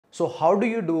So how do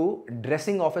you do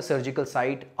dressing of a surgical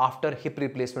site after hip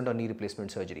replacement or knee replacement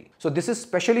surgery? So this is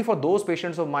specially for those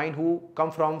patients of mine who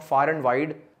come from far and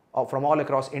wide, from all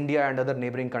across India and other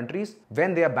neighboring countries.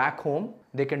 When they are back home,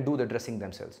 they can do the dressing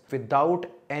themselves without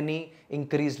any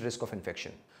increased risk of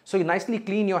infection. So you nicely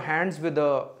clean your hands with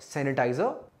a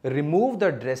sanitizer, remove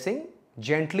the dressing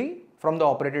gently from the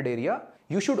operated area.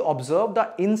 You should observe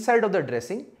the inside of the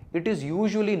dressing. It is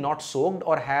usually not soaked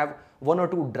or have one or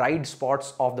two dried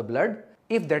spots of the blood.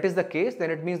 If that is the case, then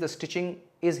it means the stitching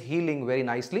is healing very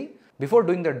nicely. Before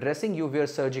doing the dressing, you wear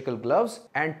surgical gloves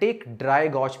and take dry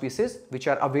gauze pieces which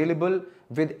are available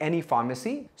with any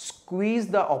pharmacy. Squeeze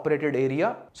the operated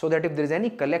area so that if there is any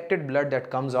collected blood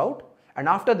that comes out, and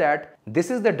after that,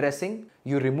 this is the dressing.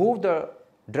 You remove the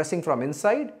dressing from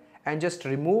inside and just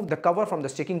remove the cover from the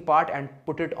sticking part and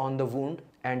put it on the wound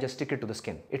and just stick it to the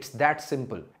skin. It's that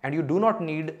simple, and you do not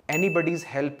need anybody's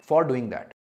help for doing that.